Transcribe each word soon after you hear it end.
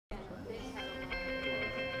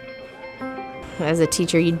As a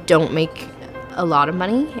teacher, you don't make a lot of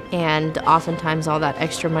money, and oftentimes all that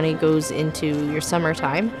extra money goes into your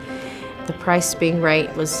summertime. The price being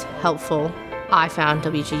right was helpful. I found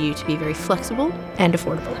WGU to be very flexible and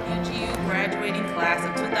affordable. WGU graduating class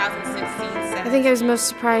of 2016-17. I think I was most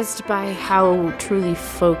surprised by how truly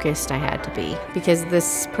focused I had to be, because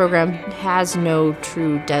this program has no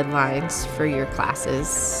true deadlines for your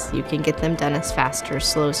classes. You can get them done as fast or as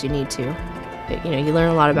slow as you need to. But, you learn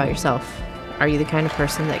a lot about yourself. Are you the kind of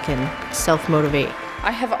person that can self-motivate?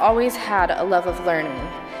 I have always had a love of learning,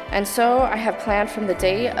 and so I have planned from the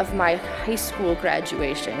day of my high school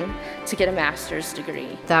graduation to get a master's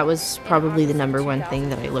degree. That was probably the number one thing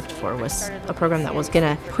that I looked for, was a program that was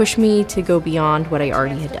going to push me to go beyond what I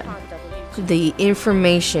already had done. The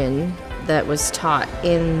information that was taught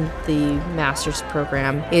in the master's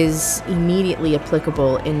program is immediately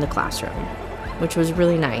applicable in the classroom, which was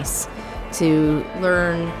really nice to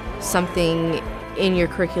learn something in your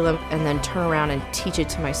curriculum and then turn around and teach it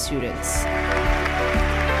to my students.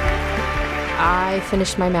 I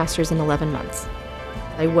finished my master's in 11 months.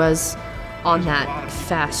 I was on that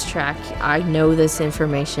fast track. I know this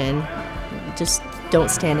information, just don't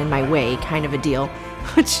stand in my way kind of a deal,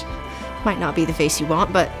 which might not be the face you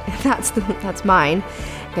want, but that's mine.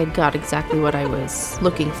 I got exactly what I was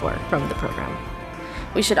looking for from the program.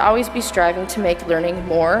 We should always be striving to make learning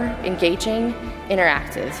more engaging,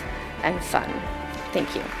 interactive, and fun.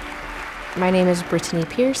 Thank you. My name is Brittany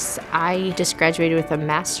Pierce. I just graduated with a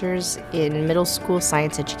master's in middle school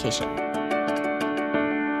science education.